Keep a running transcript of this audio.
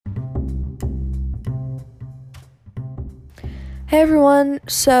Hey everyone,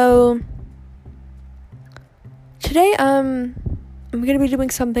 so today I'm going to be doing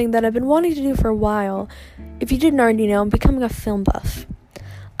something that I've been wanting to do for a while. If you didn't already know, I'm becoming a film buff.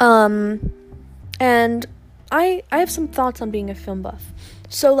 And I have some thoughts on being a film buff.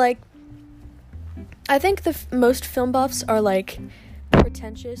 So I think most film buffs are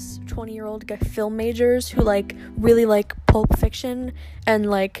pretentious 20-year-old film majors who really like Pulp Fiction and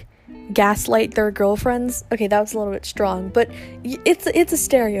gaslight their girlfriends. Okay, that was a little bit strong, but it's a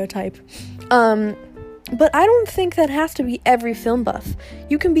stereotype. But I don't think that has to be every film buff.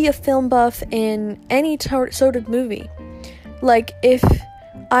 You can be a film buff in any sort of movie. If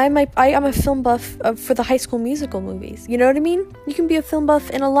I'm a film buff for the High School Musical movies. You know what I mean? You can be a film buff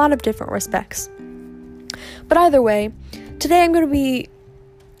in a lot of different respects. But either way, today I'm going to be,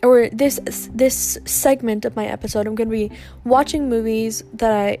 or this segment of my episode, I'm going to be watching movies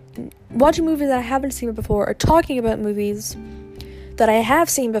that I haven't seen before, or talking about movies that I have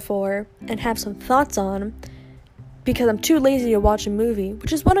seen before and have some thoughts on, because I'm too lazy to watch a movie,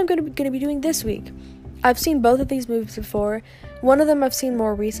 which is what I'm going to be doing this week. I've seen both of these movies before. One of them I've seen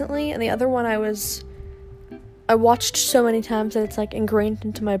more recently, and the other one I watched so many times that it's ingrained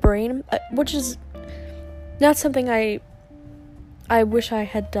into my brain, which is not something I wish I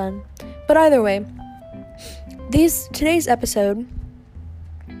had done. But either way, today's episode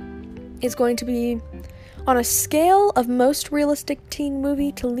is going to be on a scale of most realistic teen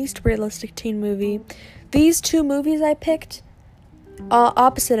movie to least realistic teen movie. These two movies I picked are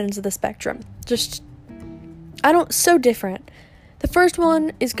opposite ends of the spectrum. So different. The first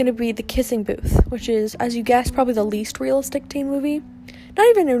one is going to be The Kissing Booth, which is, as you guessed, probably the least realistic teen movie. Not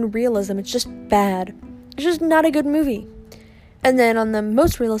even in realism, it's just bad. It's just not a good movie. And then on the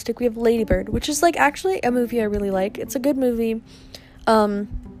most realistic, we have Lady Bird, which is actually a movie I really like. It's a good movie.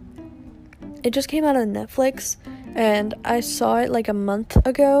 It just came out on Netflix, and I saw it a month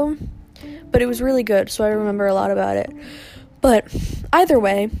ago, but it was really good, so I remember a lot about it. But either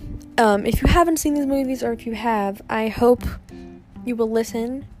way, if you haven't seen these movies, or if you have, I hope you will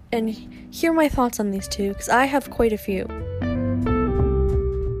listen and hear my thoughts on these two, because I have quite a few.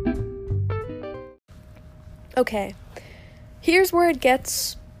 Okay, here's where it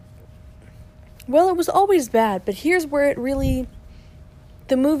gets, well, it was always bad, but here's where it really,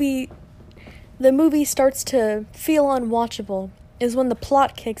 the movie starts to feel unwatchable, is when the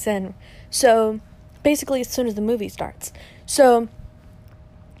plot kicks in. So, basically as soon as the movie starts. So,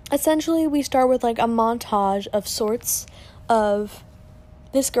 essentially we start with a montage of sorts of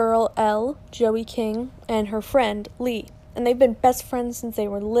this girl, Elle, Joey King, and her friend, Lee. And they've been best friends since they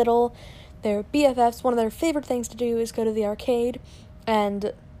were little. They're BFFs. One of their favorite things to do is go to the arcade,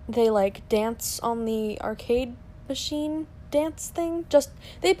 and they dance on the arcade machine dance thing.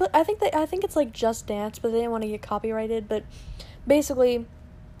 I think it's Just Dance, but they didn't want to get copyrighted. But basically,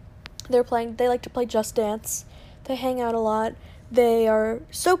 they like to play Just Dance. They hang out a lot. They are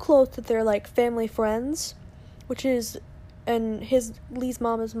so close that they're family friends, and Lee's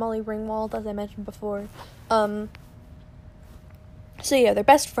mom is Molly Ringwald, as I mentioned before. So yeah, they're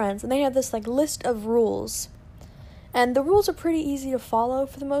best friends, and they have this list of rules, and the rules are pretty easy to follow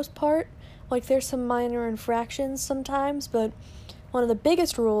for the most part. There's some minor infractions sometimes, but one of the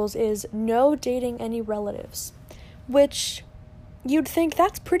biggest rules is no dating any relatives, which you'd think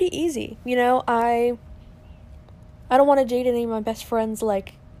that's pretty easy. I don't want to date any of my best friends, I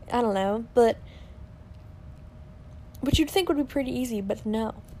don't know, but which you'd think would be pretty easy, but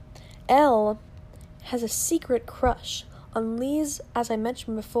no. Elle has a secret crush on Lee's, as I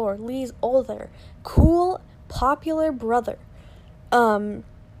mentioned before, Lee's older, cool, popular brother, Noah.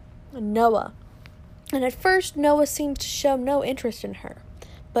 And at first, Noah seemed to show no interest in her.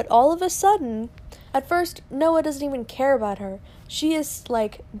 But all of a sudden, at first, Noah doesn't even care about her. She is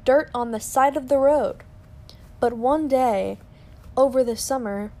dirt on the side of the road. But one day, over the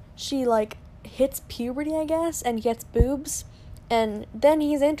summer, she hits puberty, I guess, and gets boobs. And then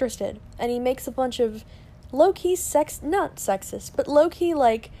he's interested. And he makes a bunch of low-key not sexist, but low-key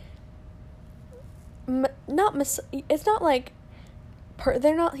he's not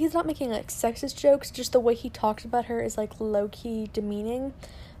making sexist jokes, just the way he talks about her is low-key demeaning.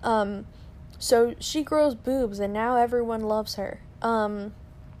 So she grows boobs, and now everyone loves her,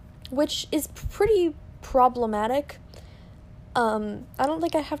 which is pretty problematic. I don't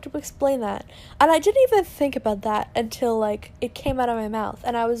think I have to explain that. And I didn't even think about that until, it came out of my mouth.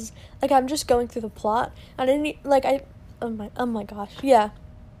 And I was, I'm just going through the plot. And I didn't, oh my gosh. Yeah.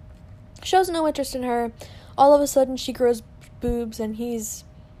 Shows no interest in her. All of a sudden, she grows boobs, and he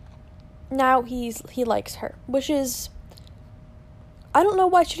likes her. Which is I don't know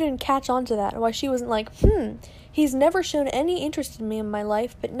why she didn't catch on to that, why she wasn't like, he's never shown any interest in me in my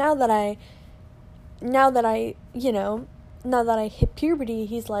life, but now that I hit puberty,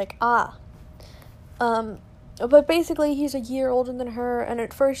 he's like, but basically he's a year older than her, and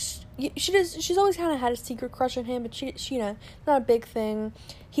at first, she's always kind of had a secret crush on him, but she not a big thing.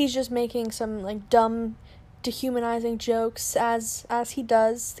 He's just making some, like, dumb, dehumanizing jokes, as he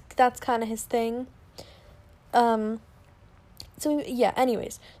does. That's kind of his thing. So, yeah,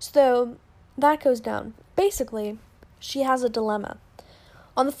 anyways. So, that goes down. Basically, she has a dilemma.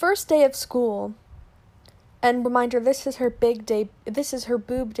 On the first day of school, and reminder, this is her boob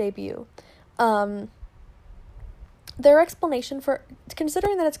debut, their explanation for,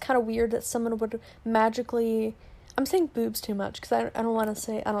 considering that it's kind of weird that someone would magically, I'm saying boobs too much, because I don't want to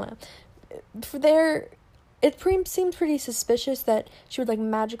say, I don't know, seems pretty suspicious that she would, like,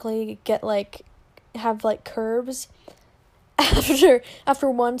 magically get, like, have, like, curves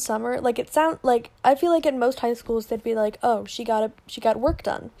after one summer. Like, it sound like, I feel like in most high schools they'd be like, oh, she got work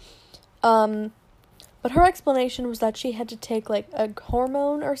done. But her explanation was that she had to take, like, a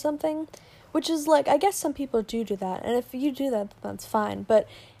hormone or something, which is, like, I guess some people do that, and if you do that, that's fine, but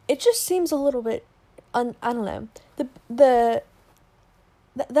it just seems a little bit, I don't know, that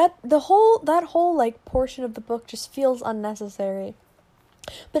whole, like, portion of the book just feels unnecessary.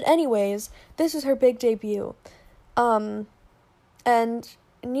 But anyways, this is her big debut, and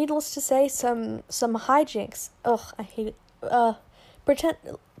needless to say, some hijinks. Ugh, I hate it.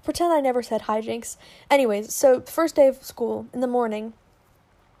 Pretend I never said hijinks. Anyways, so first day of school in the morning,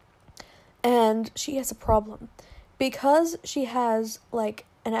 and she has a problem. Because she has, like,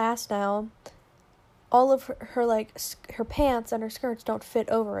 an ass now, all of her like, her pants and her skirts don't fit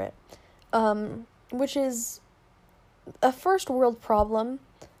over it. Which is a first world problem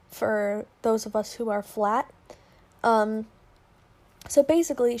for those of us who are flat. So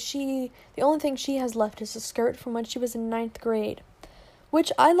basically, the only thing she has left is a skirt from when she was in 9th grade.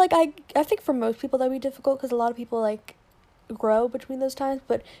 Which I think for most people that would be difficult, because a lot of people, like, grow between those times,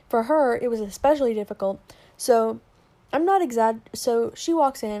 but for her, it was especially difficult. So, I'm not so she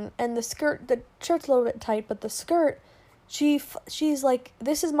walks in, and the shirt's a little bit tight, but the skirt, she's like,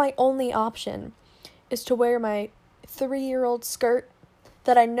 this is my only option, is to wear my 3-year-old skirt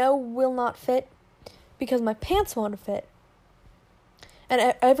that I know will not fit, because my pants won't fit.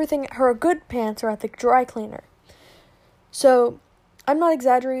 And everything, her good pants are at the dry cleaner. So, I'm not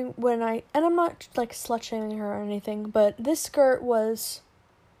exaggerating and I'm not, like, slut-shaming her or anything, but this skirt was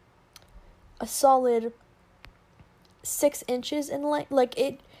a solid 6 inches in length. Like,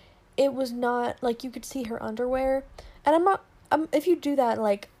 it was not, like, you could see her underwear, and if you do that,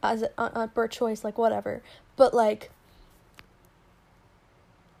 like, as a birth choice, like, whatever, but, like,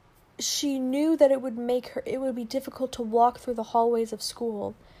 she knew that it would be difficult to walk through the hallways of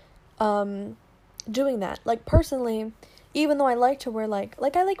school, doing that. Like, personally, even though I like to wear, like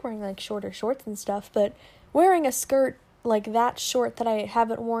I like wearing, like, shorter shorts and stuff, but wearing a skirt, like, that short that I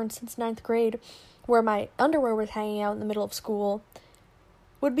haven't worn since 9th grade, where my underwear was hanging out in the middle of school,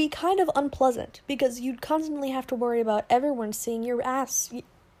 would be kind of unpleasant, because you'd constantly have to worry about everyone seeing your ass.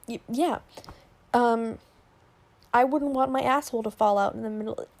 Yeah. I wouldn't want my asshole to fall out in the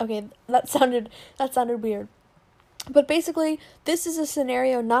middle. Okay, that sounded weird. But basically, this is a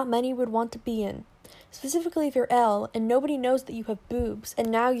scenario not many would want to be in. Specifically if you're Elle, and nobody knows that you have boobs,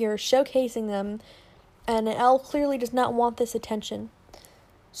 and now you're showcasing them, and Elle clearly does not want this attention.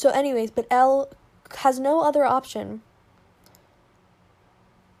 So anyways, but Elle has no other option.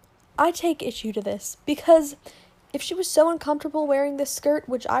 I take issue to this, because if she was so uncomfortable wearing this skirt,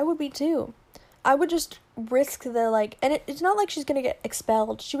 which I would be too, I would just risk the, like, and it's not like she's gonna get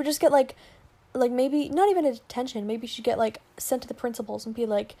expelled. She would just get, like maybe, not even a detention, maybe she'd get, like, sent to the principals and be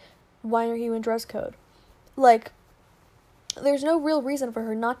like, why are you in dress code? Like, there's no real reason for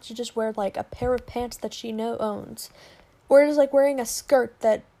her not to just wear, like, a pair of pants that she owns. Or just, like, wearing a skirt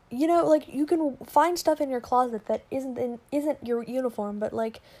that, you know, like, you can find stuff in your closet that isn't your uniform, but,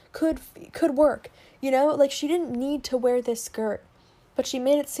 like, could work. You know, like, she didn't need to wear this skirt, but she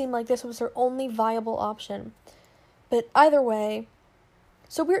made it seem like this was her only viable option. But either way,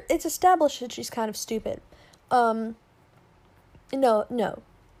 so it's established that she's kind of stupid. No.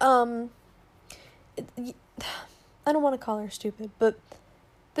 I don't want to call her stupid, but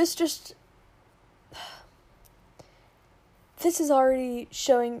this is already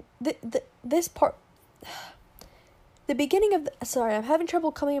showing this part. The beginning of sorry, I'm having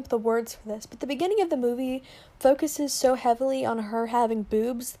trouble coming up with the words for this, but the beginning of the movie focuses so heavily on her having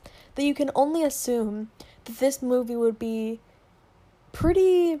boobs that you can only assume that this movie would be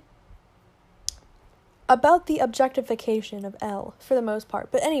pretty, about the objectification of Elle, for the most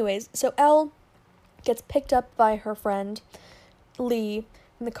part. But anyways, so Elle gets picked up by her friend, Lee,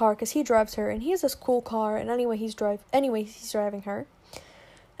 in the car, because he drives her, and he has this cool car, and he's driving her,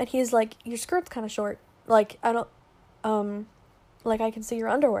 and he's like, your skirt's kind of short, like, I can see your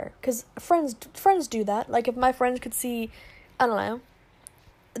underwear, because friends do that. Like, if my friends could see, I don't know,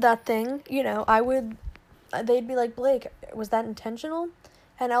 that thing, you know, they'd be like, Blake, was that intentional?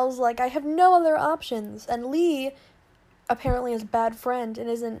 And I was like, I have no other options. And Lee apparently is a bad friend and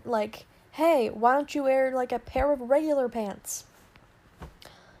isn't like, hey, why don't you wear, like, a pair of regular pants?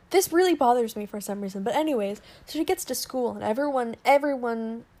 This really bothers me for some reason. But anyways, so she gets to school and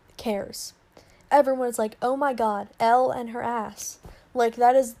everyone cares. Everyone is like, oh my god, Elle and her ass. Like,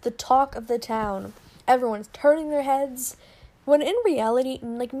 that is the talk of the town. Everyone's turning their heads. When in reality,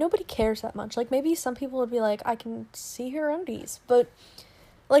 like, nobody cares that much. Like, maybe some people would be like, I can see her undies. But,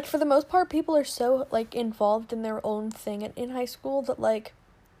 like, for the most part, people are so, like, involved in their own thing in high school that, like,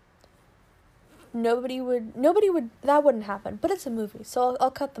 that wouldn't happen. But it's a movie, so I'll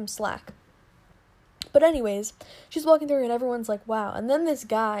cut them slack. But anyways, she's walking through and everyone's like, wow. And then this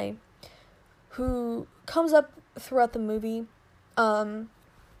guy who comes up throughout the movie,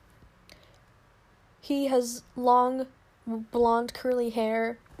 he has long, blonde, curly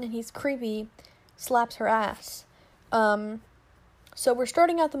hair, and he's creepy, slaps her ass. So we're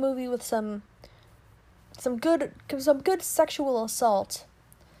starting out the movie with some good sexual assault.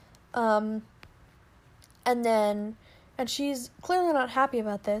 And she's clearly not happy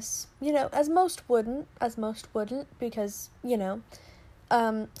about this, you know, as most wouldn't, because, you know.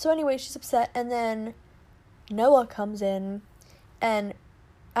 So anyway, she's upset, and then Noah comes in, and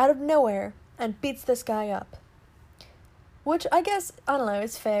out of nowhere, and beats this guy up. Which, I guess, I don't know,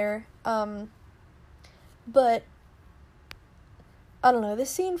 is fair, but, I don't know,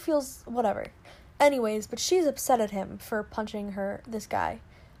 this scene feels whatever. Anyways, but she's upset at him for punching this guy,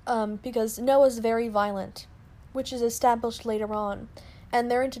 because Noah's very violent, which is established later on,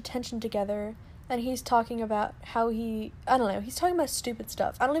 and they're in detention together, and he's talking about how he's talking about stupid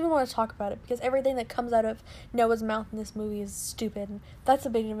stuff. I don't even want to talk about it, because everything that comes out of Noah's mouth in this movie is stupid, and that's a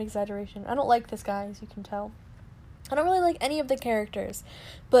bit of an exaggeration. I don't like this guy, as you can tell. I don't really like any of the characters,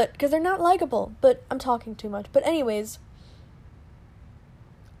 because they're not likable, but I'm talking too much. But anyways,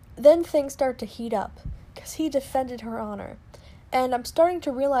 then things start to heat up, because he defended her honor. And I'm starting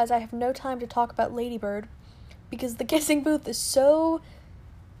to realize I have no time to talk about Lady Bird, because the kissing booth is so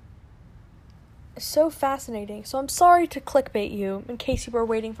fascinating. So I'm sorry to clickbait you, in case you were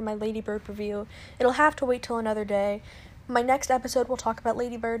waiting for my Lady Bird review. It'll have to wait till another day. My next episode will talk about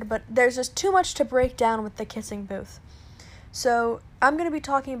Lady Bird, but there's just too much to break down with the kissing booth. So I'm going to be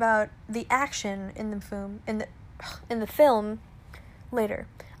talking about the action in the film later.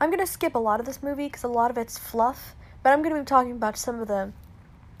 I'm going to skip a lot of this movie because a lot of it's fluff, but I'm going to be talking about some of the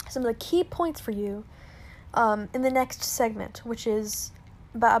key points for you in the next segment, which is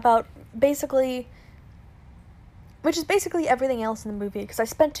basically everything else in the movie, because I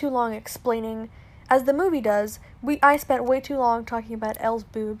spent too long explaining, as the movie does. I spent way too long talking about Elle's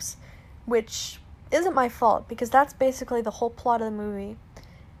boobs, which isn't my fault, because that's basically the whole plot of the movie.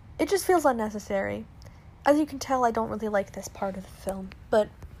 It just feels unnecessary. As you can tell, I don't really like this part of the film, but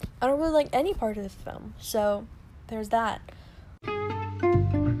I don't really like any part of the film, so there's that.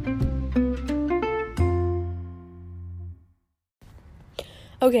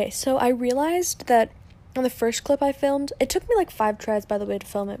 Okay, so I realized that on the first clip I filmed, it took me like 5 tries, by the way, to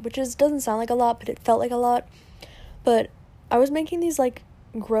film it, which doesn't sound like a lot, but it felt like a lot. But I was making these like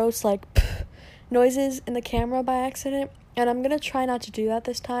gross like noises in the camera by accident, and I'm gonna try not to do that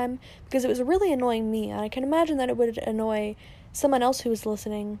this time, because it was really annoying me, and I can imagine that it would annoy someone else who was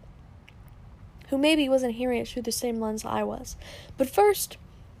listening, who maybe wasn't hearing it through the same lens I was. But first,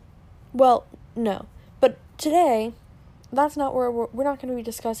 well, no. But today, that's not where we're not going to be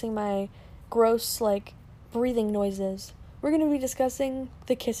discussing my gross, like, breathing noises. We're going to be discussing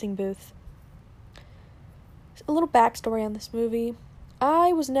the kissing booth. A little backstory on this movie.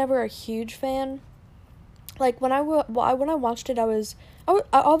 I was never a huge fan. Like, when I watched it, I was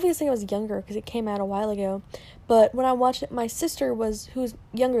younger, because it came out a while ago. But when I watched it, my sister who's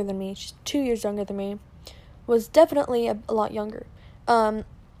younger than me, she's 2 years younger than me, was definitely a lot younger. And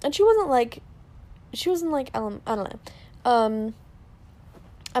she wasn't like, I don't know. I'm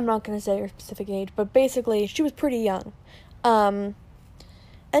not gonna say her specific age, but basically, she was pretty young. And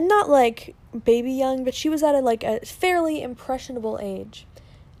not like baby young, but she was at a fairly impressionable age.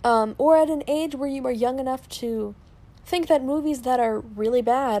 Or at an age where you are young enough to think that movies that are really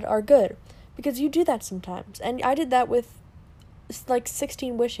bad are good. Because you do that sometimes. And I did that with, like,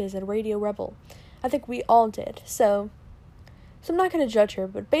 16 Wishes and Radio Rebel. I think we all did. So I'm not going to judge her,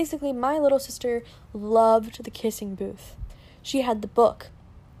 but basically my little sister loved The Kissing Booth. She had the book.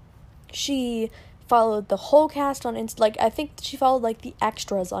 She followed the whole cast on I think she followed, like, the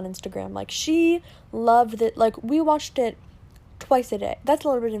extras on Instagram. Like, she loved it. Like, we watched it twice a day. That's a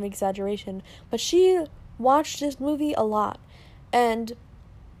little bit of an exaggeration, but she watched this movie a lot. And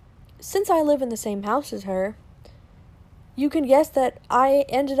since I live in the same house as her, you can guess that I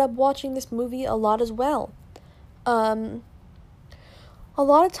ended up watching this movie a lot as well. A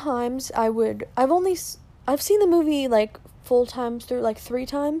lot of times I've seen the movie, like, full times through, like, 3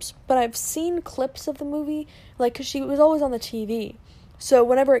 times, but I've seen clips of the movie, like, because she was always on the TV. So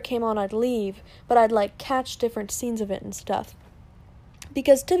whenever it came on, I'd leave, but I'd, like, catch different scenes of it and stuff.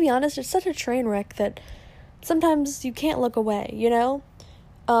 Because, to be honest, it's such a train wreck that sometimes you can't look away, you know?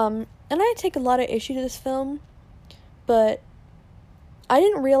 And I take a lot of issue to this film, but I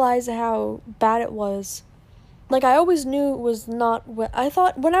didn't realize how bad it was. Like, I always knew it was not what I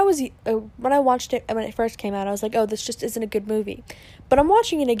thought when I watched it when it first came out. I was like, oh, this just isn't a good movie. But I'm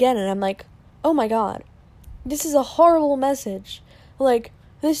watching it again, and I'm like, oh my god, this is a horrible message. Like,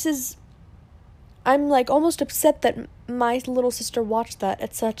 I'm, like, almost upset that my little sister watched that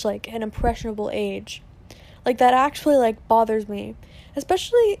at such, like, an impressionable age. Like, that actually, like, bothers me.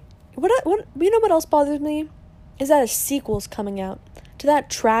 Especially, you know what else bothers me? Is that a sequel's coming out. To that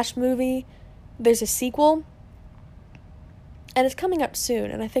trash movie, there's a sequel. And it's coming out soon,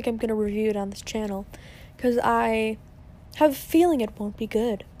 and I think I'm going to review it on this channel, because I have a feeling it won't be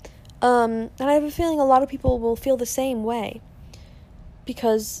good. And I have a feeling a lot of people will feel the same way,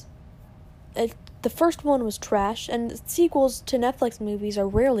 because the first one was trash, and sequels to Netflix movies are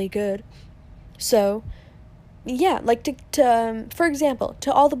rarely good. So, yeah, like, for example,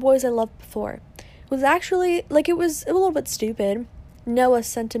 To All the Boys I Loved Before was actually, like, it was a little bit stupid. Noah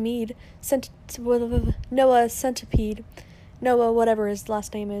Centipede, Noah, whatever his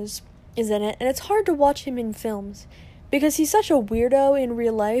last name is in it, and it's hard to watch him in films, because he's such a weirdo in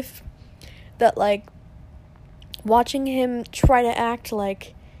real life, that, like, watching him try to act,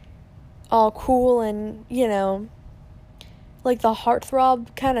 like, all cool and, you know, like, the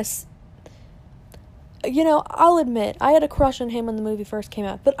heartthrob kind of, you know, I'll admit, I had a crush on him when the movie first came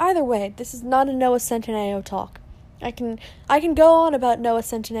out, but either way, this is not a Noah Centineo talk. I can go on about Noah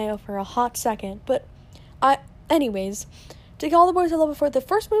Centineo for a hot second, but anyways, To All the Boys I Loved Before, the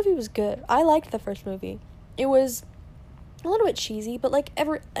first movie was good. I liked the first movie. It was a little bit cheesy, but, like,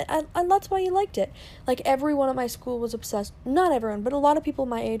 that's why you liked it. Like, everyone at my school was obsessed. Not everyone, but a lot of people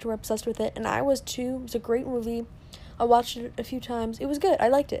my age were obsessed with it, and I was too. It was a great movie. I watched it a few times. It was good. I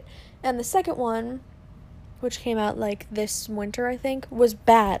liked it. And the second one, which came out, like, this winter, I think, was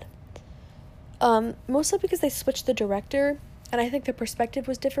bad. Mostly because they switched the director, and I think the perspective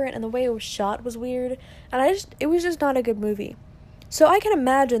was different, and the way it was shot was weird, and it was just not a good movie. So I can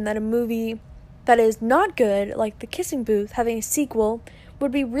imagine that a movie that is not good, like The Kissing Booth, having a sequel,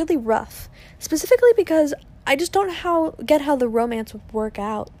 would be really rough. Specifically because I just don't get how the romance would work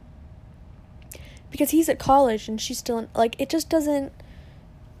out. Because he's at college, and she's still in, like, the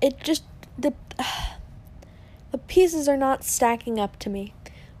pieces are not stacking up to me.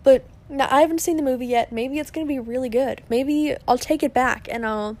 But now, I haven't seen the movie yet. Maybe it's going to be really good. Maybe I'll take it back, and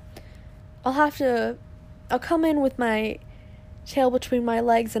I'll come in with my tail between my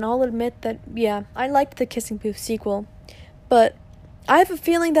legs, and I'll admit that, yeah, I liked the Kissing Booth sequel. But I have a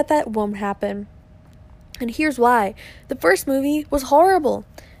feeling that won't happen. And here's why. The first movie was horrible.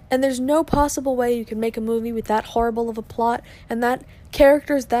 And there's no possible way you can make a movie with that horrible of a plot, and that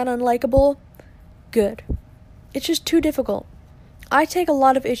characters that unlikable, good. It's just too difficult. I take a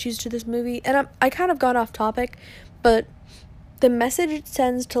lot of issues to this movie, and I kind of got off topic, but the message it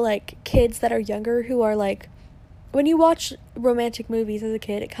sends to, like, kids that are younger who are, like, when you watch romantic movies as a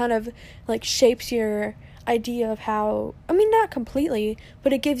kid, it kind of, like, shapes your idea of how, I mean, not completely,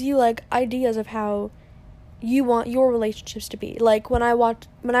 but it gives you, like, ideas of how you want your relationships to be. Like, I don't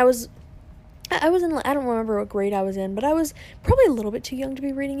remember what grade I was in, but I was probably a little bit too young to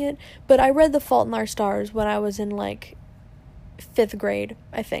be reading it, but I read The Fault in Our Stars when I was in, like, 5th grade,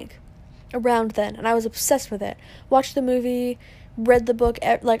 I think, around then, and I was obsessed with it. Watched the movie, read the book,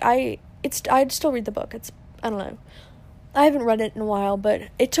 like, I'd still read the book. I don't know, I haven't read it in a while, but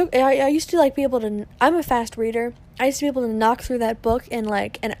I used to, like, be able to, I'm a fast reader. I used to be able to knock through that book in,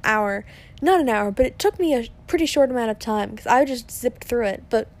 like, an hour. Not an hour, but it took me a pretty short amount of time, because I just zipped through it,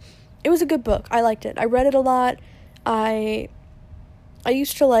 but it was a good book. I liked it. I read it a lot. I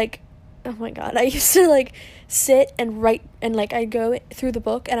used to, like, oh my god, I used to, like, sit and write, and, like, I'd go through the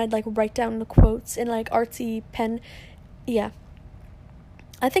book, and I'd, like, write down the quotes in, like, artsy pen. Yeah.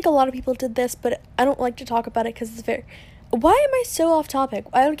 I think a lot of people did this, but I don't like to talk about it because it's very... Why am I so off topic?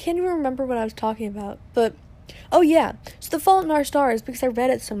 I can't even remember what I was talking about, but... Oh, yeah. So The Fault in Our Stars, because I read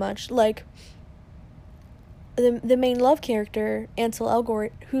it so much, like, the main love character, Ansel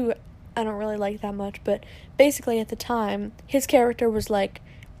Elgort, who I don't really like that much, but basically at the time, his character was like,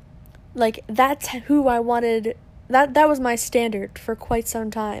 that's who I wanted... That was my standard for quite some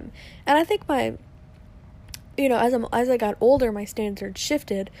time. And I think my... as I got older, my standards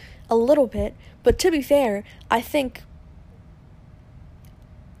shifted a little bit, but to be fair, I think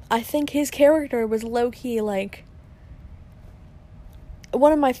his character was low-key, like, he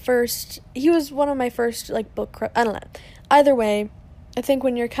was one of my first, like, I don't know. Either way, I think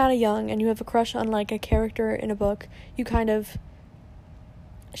when you're kind of young and you have a crush on, like, a character in a book, you kind of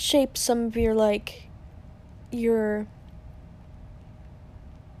shape some of your, like, I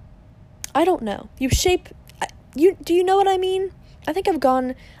don't know. Do you know what I mean? I think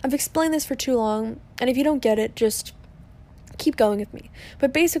I've explained this for too long, and if you don't get it, just keep going with me.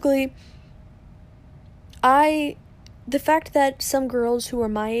 But basically, the fact that some girls who were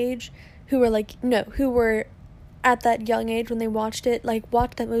my age, who were at that young age when they watched it, like,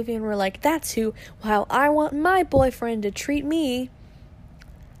 watched that movie and were like, that's how I want my boyfriend to treat me,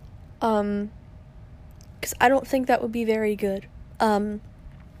 because I don't think that would be very good.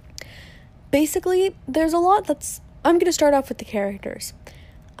 Basically, there's a lot I'm gonna start off with the characters.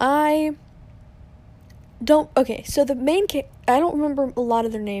 So the main I don't remember a lot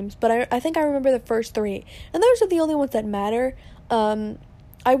of their names, but I think I remember the first three, and those are the only ones that matter.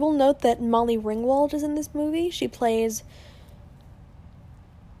 I will note that Molly Ringwald is in this movie. She plays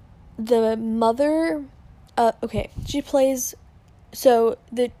the mother. She plays... So,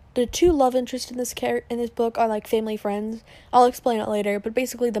 the two love interests in this book are, like, family friends. I'll explain it later, but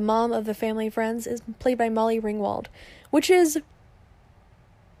basically the mom of the family friends is played by Molly Ringwald, which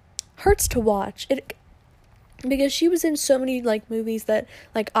hurts to watch. Because she was in so many, like, movies that,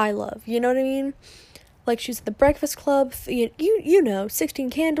 like, I love, you know what I mean? Like, she's in The Breakfast Club, you know, 16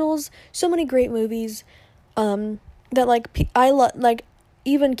 Candles, so many great movies, that, like, I love, like,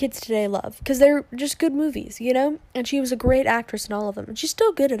 even kids today love, because they're just good movies, you know? And she was a great actress in all of them, and she's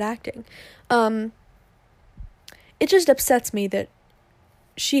still good at acting. It just upsets me that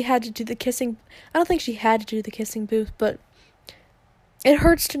she had to do the kissing... I don't think she had to do the kissing booth, but it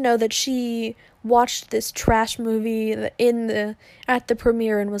hurts to know that she watched this trash movie at the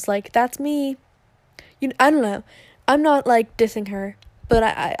premiere and was like, that's me. I don't know. I'm not, like, dissing her, but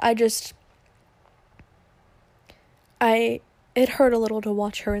it hurt a little to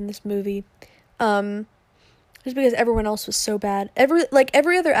watch her in this movie, just because everyone else was so bad.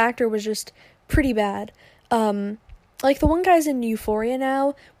 Every other actor was just pretty bad. Like, the one guy's in Euphoria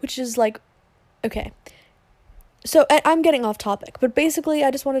now, which is, like, okay. So, I'm getting off topic, but basically, I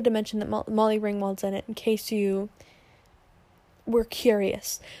just wanted to mention that Molly Ringwald's in it, in case you were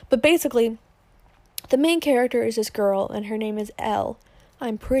curious. But basically, the main character is this girl, and her name is Elle,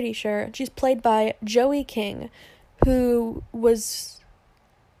 I'm pretty sure. She's played by Joey King, who was,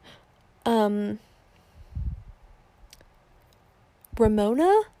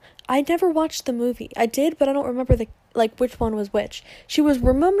 Ramona? I never watched the movie. I did, but I don't remember which one was which. She was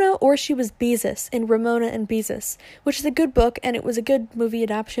Ramona or she was Beezus in Ramona and Beezus, which is a good book, and it was a good movie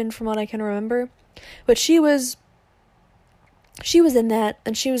adaptation from what I can remember. But she was in that,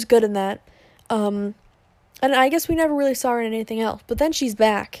 and she was good in that. And I guess we never really saw her in anything else. But then she's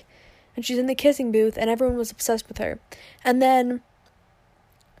back, and she's in the kissing booth, and everyone was obsessed with her. And then,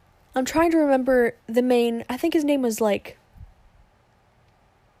 I'm trying to remember I think his name was, like,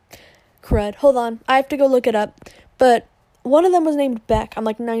 crud. Hold on. I have to go look it up. But one of them was named Beck. I'm,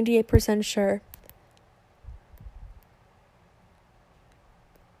 like, 98% sure.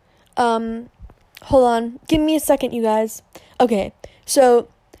 Hold on. Give me a second, you guys. Okay, so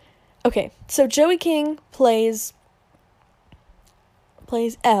Joey King plays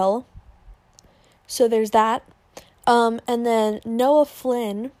Elle. So there's that. And then Noah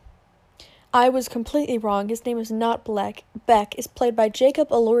Flynn, I was completely wrong. His name is not Beck, is played by Jacob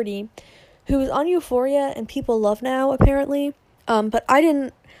Elordi, who is on Euphoria and people love now, apparently. But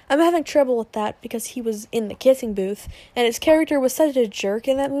I'm having trouble with that because he was in the kissing booth, and his character was such a jerk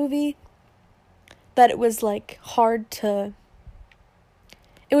in that movie that it was, like, hard to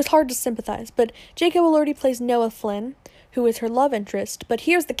sympathize. But Jacob Elordi plays Noah Flynn, who is her love interest. But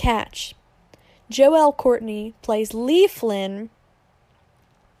here's the catch. Joelle Courtney plays Lee Flynn,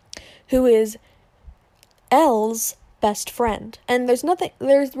 who is Elle's best friend. And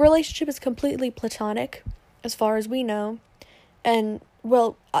their relationship is completely platonic, as far as we know. And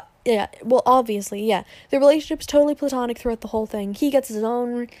yeah, well, obviously, yeah. The relationship's totally platonic throughout the whole thing. He gets his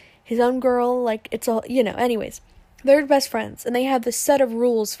own girl, like, it's all, anyways. They're best friends, and they have this set of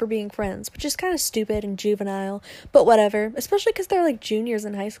rules for being friends, which is kind of stupid and juvenile, but whatever. Especially because they're, like, juniors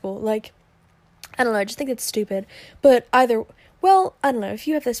in high school. Like, I don't know, I just think it's stupid. But well, I don't know, if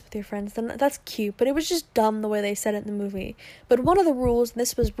you have this with your friends, then that's cute, but it was just dumb the way they said it in the movie. But one of the rules, and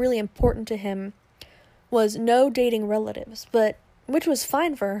this was really important to him, was no dating relatives, which was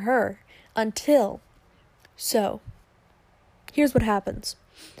fine for her, until, so, here's what happens.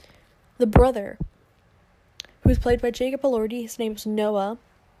 The brother, who's played by Jacob Elordi, his name's Noah,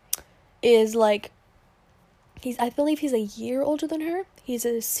 is like, I believe he's a year older than her. He's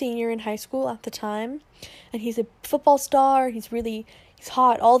a senior in high school at the time, and he's a football star. He's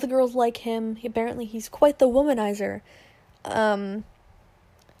hot. All the girls like him. Apparently, he's quite the womanizer. And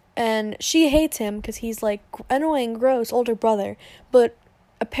she hates him because he's, like, annoying, gross, older brother. But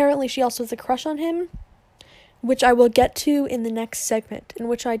apparently she also has a crush on him, which I will get to in the next segment, in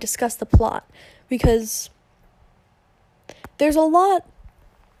which I discuss the plot. Because there's a lot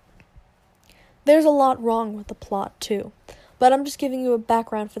wrong with the plot, too. But I'm just giving you a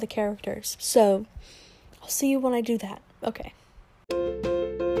background for the characters. So, I'll see you when I do that. Okay.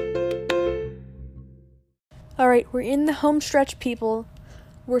 Alright, we're in the home stretch, people.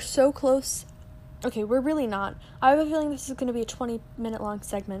 We're so close. Okay, we're really not. I have a feeling this is going to be a 20-minute long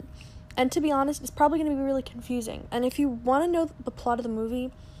segment. And to be honest, it's probably going to be really confusing. And if you want to know the plot of the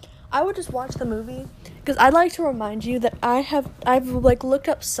movie, I would just watch the movie. Because I'd like to remind you that I've looked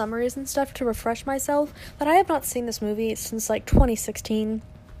up summaries and stuff to refresh myself. But I have not seen this movie since, 2016.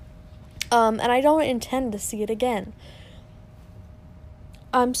 And I don't intend to see it again.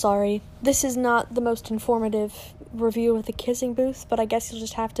 I'm sorry. This is not the most informative review of The Kissing Booth, but I guess you'll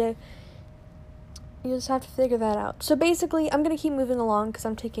just have to figure that out. So basically, I'm going to keep moving along because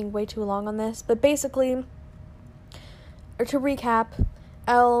I'm taking way too long on this, but basically, or to recap,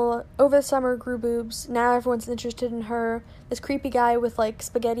 Elle, over the summer, grew boobs. Now everyone's interested in her. This creepy guy with,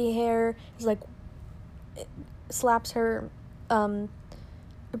 spaghetti hair is, slaps her,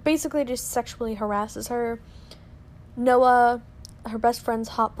 basically just sexually harasses her. Noah, her best friend's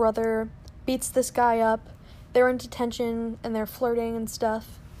hot brother, beats this guy up. They're in detention, and they're flirting and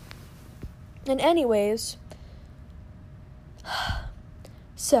stuff. And anyways,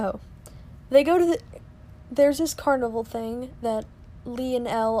 so, they go to there's this carnival thing that Lee and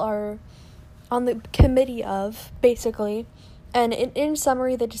Elle are on the committee of, basically. And in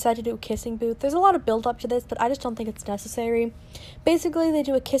summary, they decide to do a kissing booth. There's a lot of build up to this, but I just don't think it's necessary. Basically, they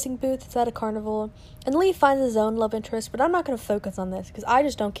do a kissing booth. It's at a carnival. And Lee finds his own love interest, but I'm not going to focus on this, because I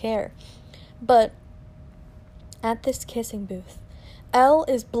just don't care. But at this kissing booth, Elle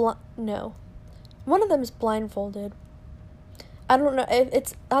is no. One of them is blindfolded. I don't know if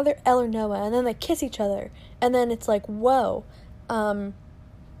it's either Elle or Noah, and then they kiss each other. And then it's like, whoa. And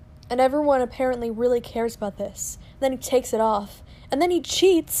everyone apparently really cares about this. Then he takes it off. And then he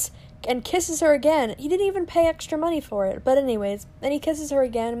cheats and kisses her again. He didn't even pay extra money for it. But anyways, then he kisses her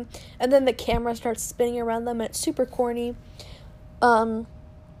again. And then the camera starts spinning around them, and it's super corny. And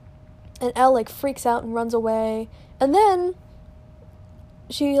Elle, freaks out and runs away. And then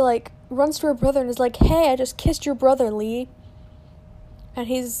she, runs to her brother and is like, hey, I just kissed your brother, Lee. And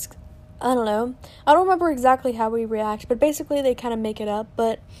he's, I don't know. I don't remember exactly how we react, but basically they kind of make it up.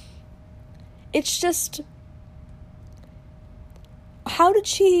 But it's just, what did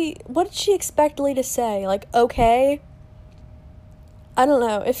she expect Lee to say? Okay? I don't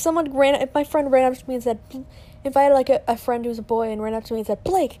know. If my friend ran up to me and said, if I had, a friend who was a boy and ran up to me and said,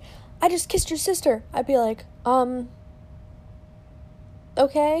 Blake, I just kissed your sister, I'd be like,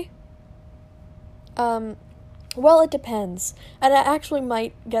 okay? Well, it depends. And I actually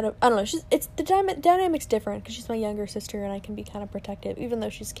might get I don't know, it's the dynamic's different, because she's my younger sister, and I can be kind of protective, even though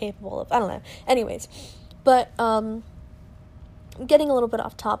she's capable of, I don't know. Anyways, but, getting a little bit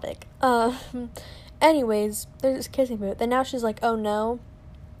off topic. Anyways, there's this kissing booth, and now she's like, oh no,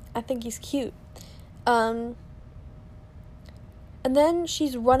 I think he's cute. And then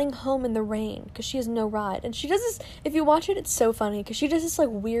she's running home in the rain, because she has no ride. And she does this, if you watch it, it's so funny, because she does this,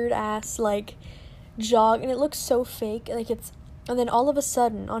 weird-ass, jog, and it looks so fake, and then all of a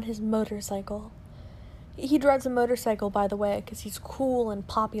sudden, on his motorcycle, he drives a motorcycle, by the way, because he's cool and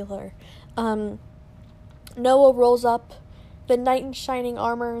popular, Noah rolls up, the knight in shining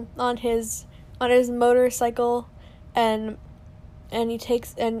armor, on his motorcycle, and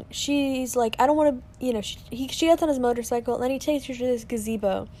she's like, I don't want to, she gets on his motorcycle, and then he takes her to this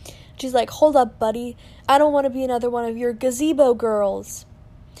gazebo. She's like, hold up, buddy, I don't want to be another one of your gazebo girls.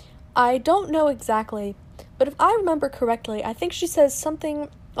 I don't know exactly, but if I remember correctly, I think she says something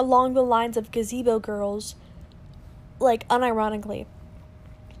along the lines of gazebo girls, like, unironically.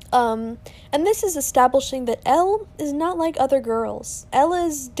 And this is establishing that Elle is not like other girls. Elle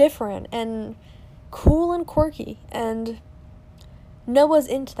is different and cool and quirky, and Noah's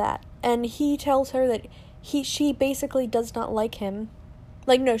into that. And he tells her that she basically does not like him.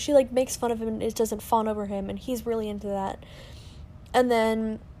 Like, no, she, like, makes fun of him and doesn't fawn over him, and he's really into that. And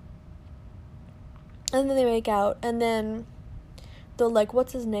then they make out, and then the, like,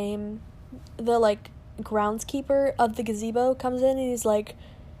 what's his name? The, like, groundskeeper of the gazebo comes in, and he's like,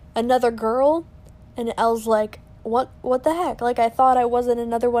 another girl? And Elle's like, what the heck? Like, I thought I wasn't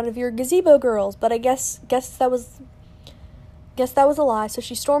another one of your gazebo girls, but I guess that was a lie. So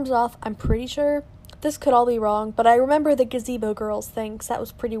she storms off. I'm pretty sure this could all be wrong, but I remember the gazebo girls thing, 'cause that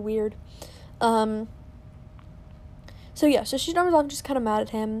was pretty weird. So she storms off, just kind of mad at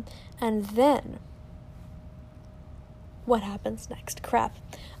him, and then what happens next? Crap.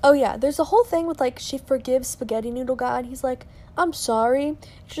 Oh yeah, there's a whole thing with, like, she forgives Spaghetti Noodle Guy, and he's like, I'm sorry,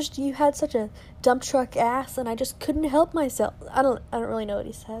 it's just you had such a dump truck ass, and I just couldn't help myself. I don't really know what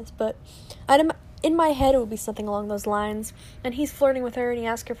he says, but in my head it would be something along those lines, and he's flirting with her, and he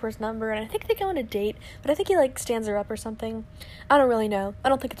asks her for his number, and I think they go on a date, but I think he, like, stands her up or something. I don't really know. I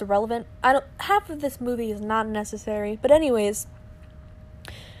don't think it's irrelevant. Half of this movie is not necessary, but anyways,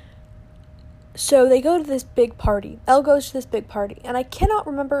 so they go to this big party. Elle goes to this big party, and I cannot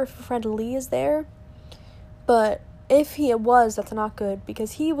remember if her friend Lee is there, but if he was, that's not good,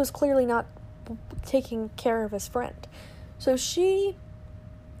 because he was clearly not taking care of his friend. So she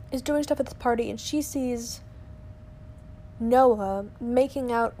is doing stuff at this party, and she sees Noah making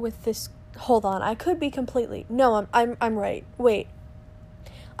out with this. Hold on, I could be completely. No, I'm right. Wait,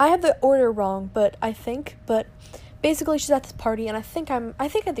 I have the order wrong, but basically she's at this party, and I think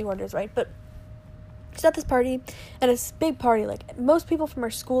the order's right, but she's at this party, and it's this big party, like, most people from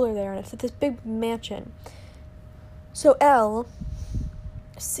her school are there, and it's at this big mansion. So Elle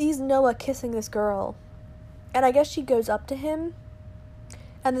sees Noah kissing this girl, and I guess she goes up to him,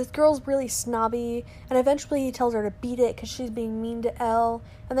 and this girl's really snobby, and eventually he tells her to beat it because she's being mean to Elle,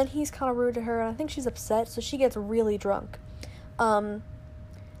 and then he's kind of rude to her, and I think she's upset, so she gets really drunk.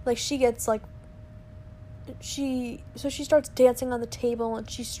 She gets, like, she starts dancing on the table, and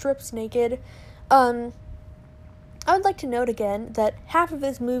she strips naked. I would like to note again that half of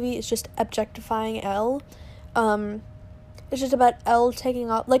this movie is just objectifying Elle. It's just about Elle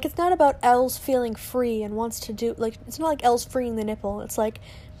taking off. Like, it's not about Elle's feeling free and wants to do, like, it's not like Elle's freeing the nipple. It's like,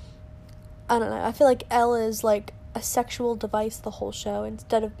 I don't know. I feel like Elle is, like, a sexual device the whole show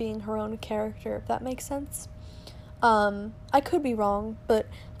instead of being her own character, if that makes sense. I could be wrong, but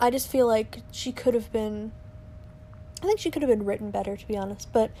I just feel like she could have been written better, to be honest,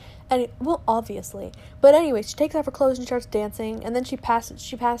 obviously. But anyway, she takes off her clothes and starts dancing, and then she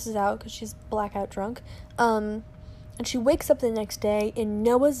passes out because she's blackout drunk, and she wakes up the next day in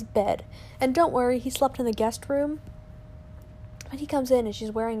Noah's bed, and don't worry, he slept in the guest room, and he comes in, and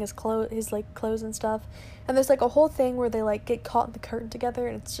she's wearing his clothes and stuff, and there's, like, a whole thing where they, like, get caught in the curtain together,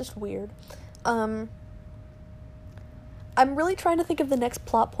 and it's just weird. I'm really trying to think of the next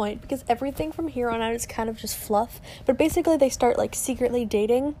plot point, because everything from here on out is kind of just fluff, but basically they start, like, secretly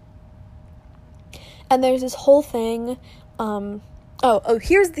dating, and there's this whole thing, here's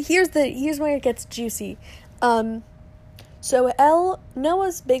where it gets juicy. So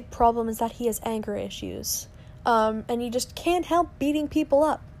Noah's big problem is that he has anger issues, and he just can't help beating people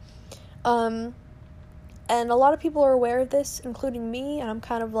up, and a lot of people are aware of this, including me, and I'm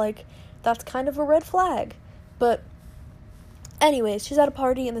kind of like, that's kind of a red flag, but anyways, she's at a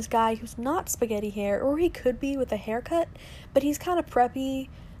party, and this guy who's not spaghetti hair, or he could be with a haircut, but he's kind of preppy.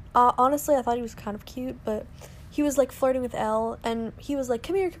 Honestly, I thought he was kind of cute, but he was, like, flirting with Elle, and he was like,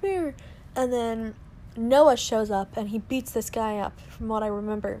 come here, and then Noah shows up, and he beats this guy up, from what I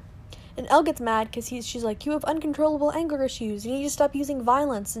remember. And Elle gets mad, because she's like, you have uncontrollable anger issues, you need to stop using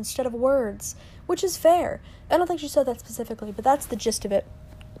violence instead of words, which is fair. I don't think she said that specifically, but that's the gist of it.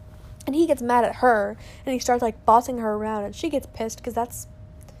 And he gets mad at her, and he starts, like, bossing her around, and she gets pissed, because that's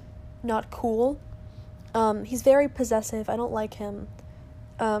not cool. He's very possessive. I don't like him.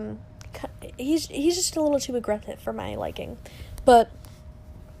 He's just a little too aggressive for my liking. But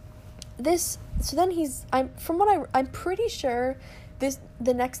I'm pretty sure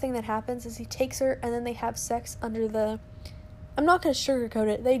the next thing that happens is he takes her, and then they have sex under the, I'm not going to sugarcoat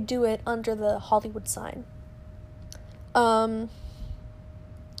it, they do it under the Hollywood sign.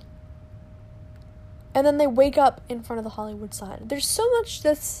 And then they wake up in front of the Hollywood sign. There's so much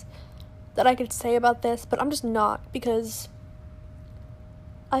that I could say about this, but I'm just not, because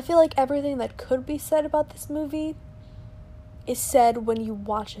I feel like everything that could be said about this movie is said when you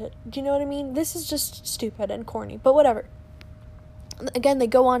watch it. Do you know what I mean? This is just stupid and corny, but whatever. Again, they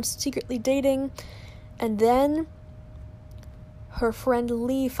go on secretly dating, and then her friend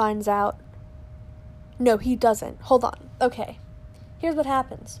Lee finds out. No, he doesn't. Hold on. Okay. Here's what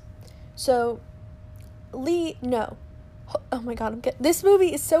happens. So, Lee, no. Oh my god, this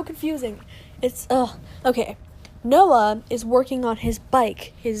movie is so confusing. Okay. Noah is working on his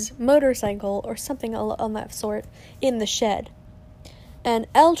bike, his motorcycle, or something on that sort, in the shed. And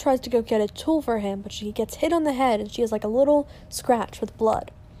Elle tries to go get a tool for him, but she gets hit on the head, and she has, like, a little scratch with blood.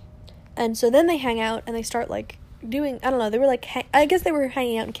 And so then they hang out, and they start, like, doing, I don't know, they were, like, I guess they were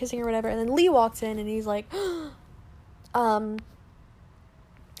hanging out and kissing or whatever, and then Lee walks in, and he's like, and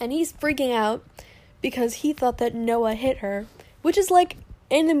he's freaking out, because he thought that Noah hit her, which is, like,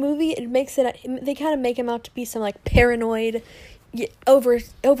 in the movie, they kind of make him out to be some, like, paranoid,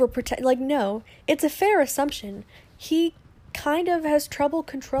 overprotect, like, no, it's a fair assumption. He kind of has trouble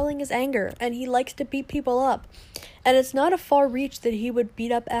controlling his anger, and he likes to beat people up, and it's not a far reach that he would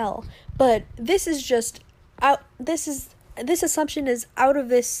beat up Elle, but this is just this assumption is out of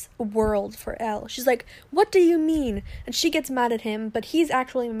this world for Elle. She's like, what do you mean? And she gets mad at him, but he's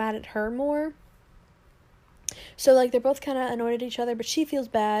actually mad at her more. So, like, they're both kind of annoyed at each other, but she feels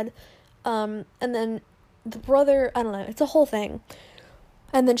bad. And then the brother, I don't know, it's a whole thing.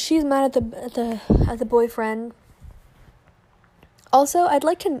 And then she's mad at the boyfriend. Also,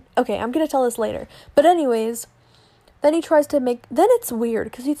 okay, I'm gonna tell this later. But anyways, then he tries to then it's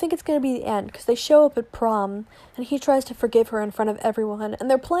weird, because you think it's gonna be the end, because they show up at prom, and he tries to forgive her in front of everyone, and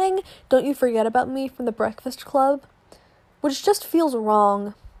they're playing Don't You Forget About Me from the Breakfast Club, which just feels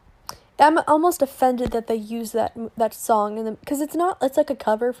wrong. I'm almost offended that they use that song, because it's like a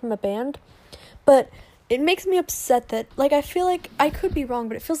cover from a band, but it makes me upset that, like, I feel like, I could be wrong,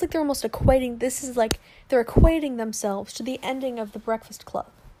 but it feels like they're almost they're equating themselves to the ending of The Breakfast Club.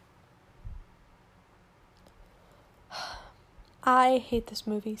 I hate this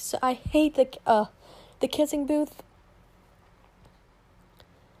movie. So I hate the kissing booth.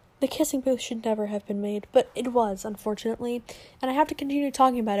 The kissing booth should never have been made, but it was, unfortunately. And I have to continue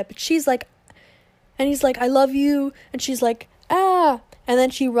talking about it, but she's like, and he's like, I love you, and she's like, ah, and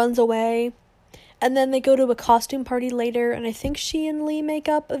then she runs away. And then they go to a costume party later, and I think she and Lee make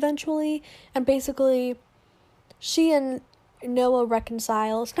up eventually, and basically, she and Noah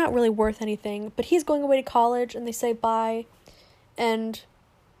reconcile. It's not really worth anything, but he's going away to college, and they say bye, and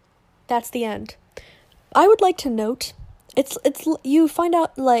that's the end. I would like to note, you find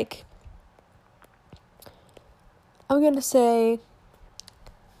out, like, I'm gonna say,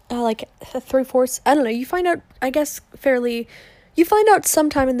 like, 3/4, I don't know, you find out, I guess, you find out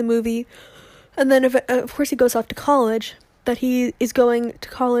sometime in the movie, and then, of course, he goes off to college, that he is going to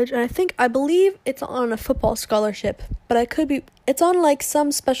college, and I believe it's on a football scholarship, but it's on, like,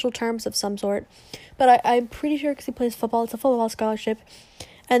 some special terms of some sort, but I'm pretty sure, because he plays football, it's a football scholarship,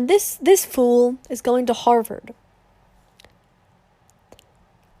 and this fool is going to Harvard.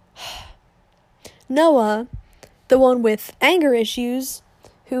 Noah, the one with anger issues,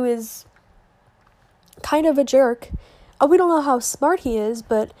 who is kind of a jerk, we don't know how smart he is,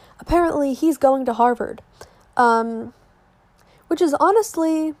 but apparently he's going to Harvard. Which is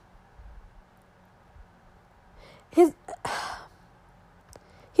honestly, here's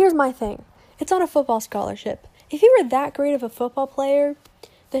my thing. It's on a football scholarship. If he were that great of a football player,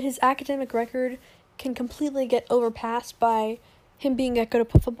 that his academic record can completely get overpassed by him being that good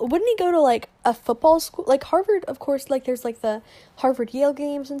at football, wouldn't he go to, like, a football school? Like, Harvard, of course, like, there's, like, the Harvard-Yale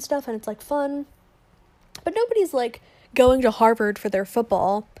games and stuff, and it's, like, fun. But nobody's, like, going to Harvard for their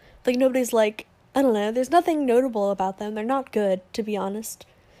football. Like, nobody's, like, I don't know, there's nothing notable about them. They're not good, to be honest.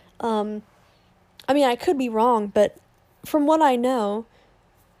 I mean, I could be wrong, but from what I know,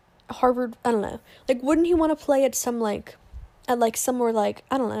 Harvard, I don't know. Like, wouldn't he want to play at somewhere, like,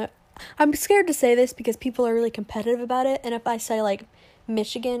 I don't know. I'm scared to say this because people are really competitive about it, and if I say, like,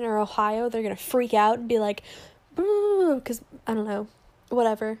 Michigan or Ohio, they're gonna freak out and be like, because, I don't know,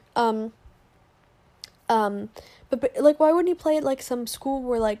 whatever. But, like, why wouldn't he play at, like, some school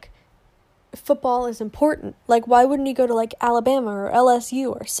where, like, football is important? Like, why wouldn't he go to, like, Alabama or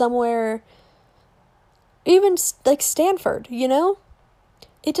LSU or somewhere, even, like, Stanford, you know?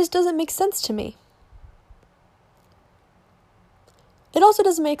 It just doesn't make sense to me. It also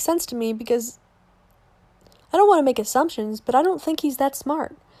doesn't make sense to me because I don't want to make assumptions, but I don't think he's that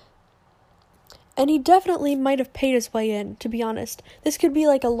smart. And he definitely might have paid his way in, to be honest. This could be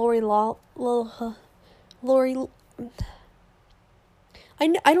like a I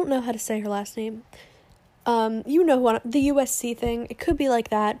don't know how to say her last name. You know what, the USC thing, it could be like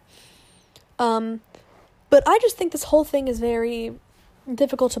that. But I just think this whole thing is very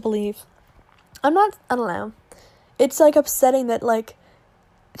difficult to believe. I don't know. It's, like, upsetting that, like,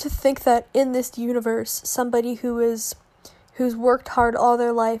 to think that in this universe, somebody who's worked hard all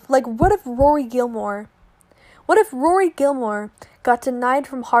their life, like, what if Rory Gilmore got denied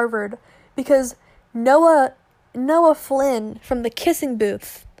from Harvard because Noah Flynn from the Kissing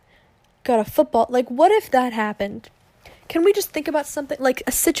Booth got a football, like, what if that happened? Can we just think about something, like,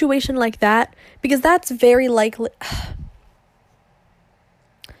 a situation like that? Because that's very likely.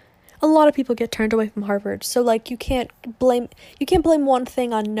 A lot of people get turned away from Harvard, so, like, you can't blame one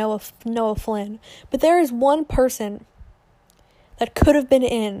thing on Noah Flynn. But there is one person that could have been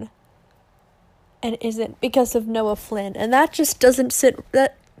in and isn't because of Noah Flynn, and that just doesn't sit.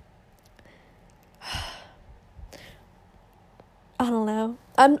 That I don't know.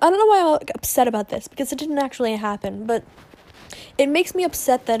 I don't know why I'm upset about this, because it didn't actually happen, but it makes me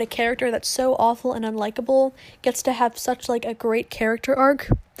upset that a character that's so awful and unlikable gets to have such, like, a great character arc.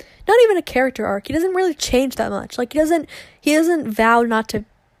 Not even a character arc. He doesn't really change that much. Like, he doesn't vow not to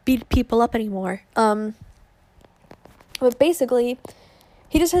beat people up anymore. But basically,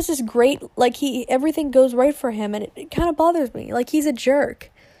 he just has this great, like, everything goes right for him, and it kind of bothers me. Like, he's a jerk.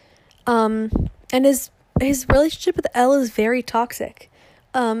 And his relationship with Elle is very toxic.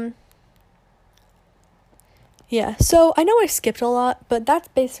 Yeah, so I know I skipped a lot, but that's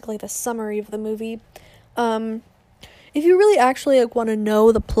basically the summary of the movie. If you really actually, like, want to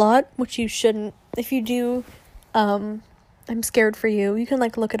know the plot, which you shouldn't, if you do, I'm scared for you. You can,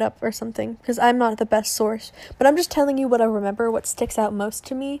 like, look it up or something, because I'm not the best source. But I'm just telling you what I remember, what sticks out most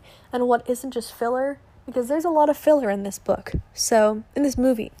to me, and what isn't just filler, because there's a lot of filler in this book. So, in this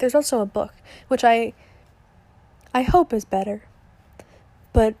movie, there's also a book, which I hope is better.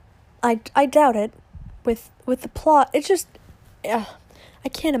 But I doubt it. With the plot, it's just, I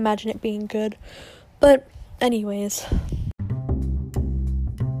can't imagine it being good. But anyways,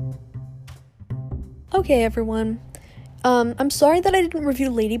 okay, everyone. I'm sorry that I didn't review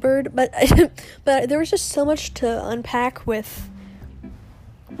Lady Bird, but but there was just so much to unpack with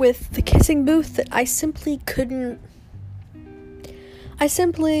the Kissing Booth that I simply couldn't.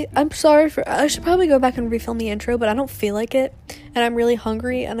 I'm sorry I should probably go back and refilm the intro, but I don't feel like it, and I'm really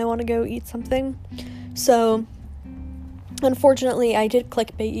hungry, and I want to go eat something. So, unfortunately, I did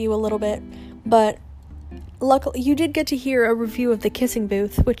clickbait you a little bit, but luckily, you did get to hear a review of The Kissing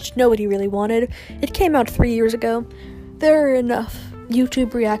Booth, which nobody really wanted. It came out 3 years ago. There are enough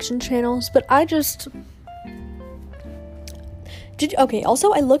YouTube reaction channels, but I just...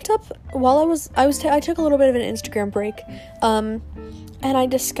 also, I looked up, while I took a little bit of an Instagram break, and I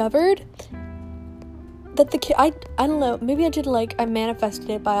discovered that I don't know, maybe I manifested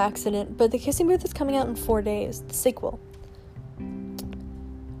it by accident, but The Kissing Booth is coming out in 4 days, the sequel.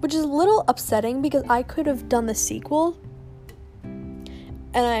 Which is a little upsetting, because I could have done the sequel,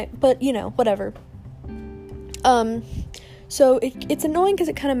 but, you know, whatever. So it's annoying because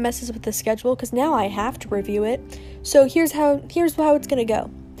it kind of messes with the schedule, because now I have to review it. So here's how it's gonna go.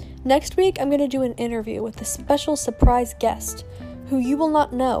 Next week, I'm gonna do an interview with a special surprise guest, who you will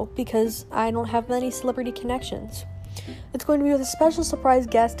not know because I don't have many celebrity connections. It's going to be with a special surprise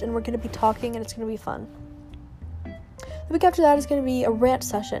guest, and we're going to be talking, and it's going to be fun. The week after that is going to be a rant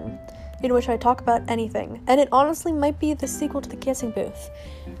session in which I talk about anything, and it honestly might be the sequel to The Kissing Booth,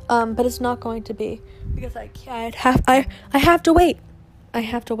 but it's not going to be, because I have to wait. I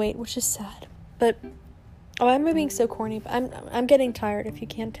have to wait, which is sad. But I'm being so corny, but I'm getting tired, if you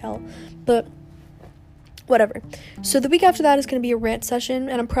can't tell. But whatever. So the week after that is going to be a rant session,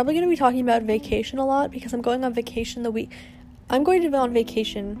 and I'm probably going to be talking about vacation a lot, because I'm going on vacation I'm going to be on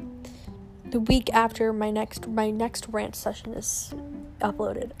vacation the week after my next rant session is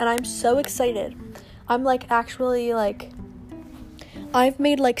uploaded, and I'm so excited. I'm, like, actually, like, I've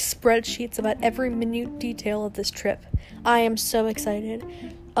made, like, spreadsheets about every minute detail of this trip. I am so excited.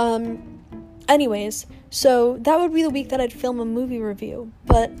 Anyways, so that would be the week that I'd film a movie review,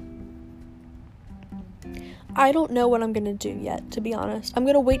 but I don't know what I'm gonna do yet, to be honest. I'm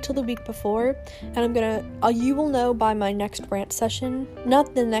gonna wait till the week before, and you will know by my next rant session,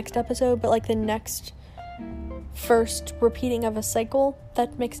 not the next episode, but, like, the next first repeating of a cycle.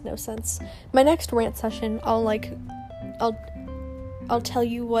 That makes no sense. My next rant session, I'll tell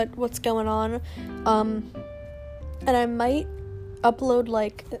you what's going on, and I might upload,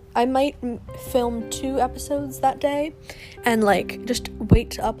 like, I might film 2 episodes that day, and, like, just wait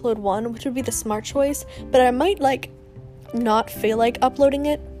to upload 1, which would be the smart choice, but I might, like, not feel like uploading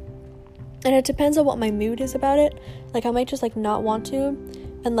it, and it depends on what my mood is about it. Like, I might just, like, not want to,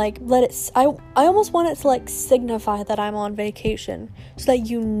 and like let it I almost want it to like signify that I'm on vacation so that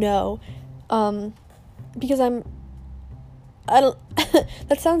you know, because I don't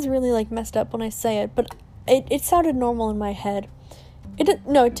that sounds really like messed up when I say it, but it sounded normal in my head. It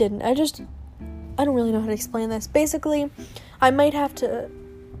didn't. I don't really know how to explain this. Basically, I might have to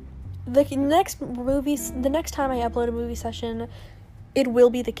the next time I upload a movie session, it will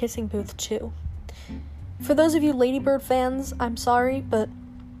be The Kissing Booth 2. For those of you Lady Bird fans, I'm sorry, but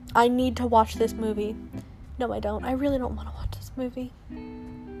I need to watch this movie. No, I don't. I really don't want to watch this movie.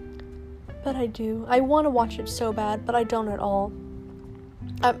 But I do. I want to watch it so bad, but I don't at all.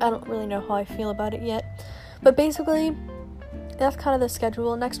 I don't really know how I feel about it yet. But basically, that's kind of the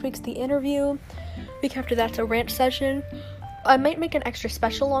schedule. Next week's the interview. Week after that's a rant session. I might make an extra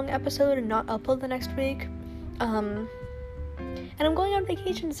special long episode and not upload the next week. And I'm going on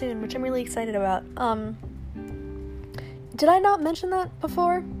vacation soon, which I'm really excited about. Did I not mention that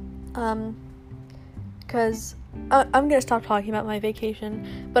before? Because I'm gonna stop talking about my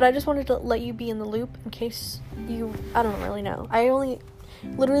vacation, but I just wanted to let you be in the loop in case I don't really know.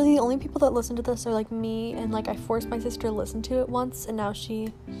 Literally the only people that listen to this are like me, and like I forced my sister to listen to it once, and now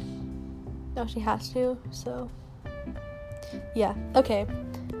she has to, so yeah. Okay,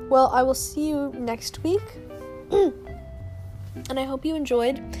 well, I will see you next week. And I hope you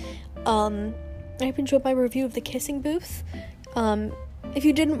enjoyed. I hope you enjoyed my review of The Kissing Booth. If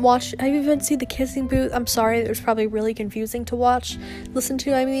you haven't seen The Kissing Booth, I'm sorry, it was probably really confusing to listen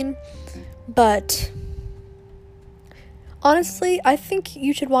to, I mean. But honestly, I think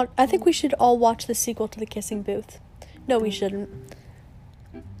we should all watch the sequel to The Kissing Booth. No, we shouldn't.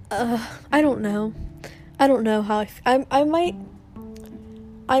 I don't know. I don't know how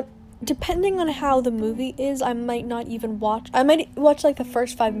depending on how the movie is, I might not even watch. I might watch like the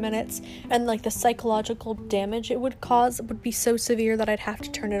first 5 minutes, and like the psychological damage it would cause would be so severe that I'd have to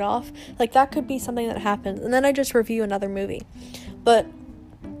turn it off. Like that could be something that happens, and then I just review another movie. But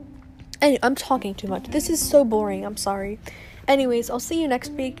anyway, I'm talking too much. This is so boring. I'm sorry. Anyways, I'll see you next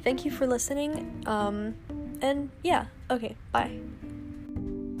week. Thank you for listening. And yeah, okay, bye.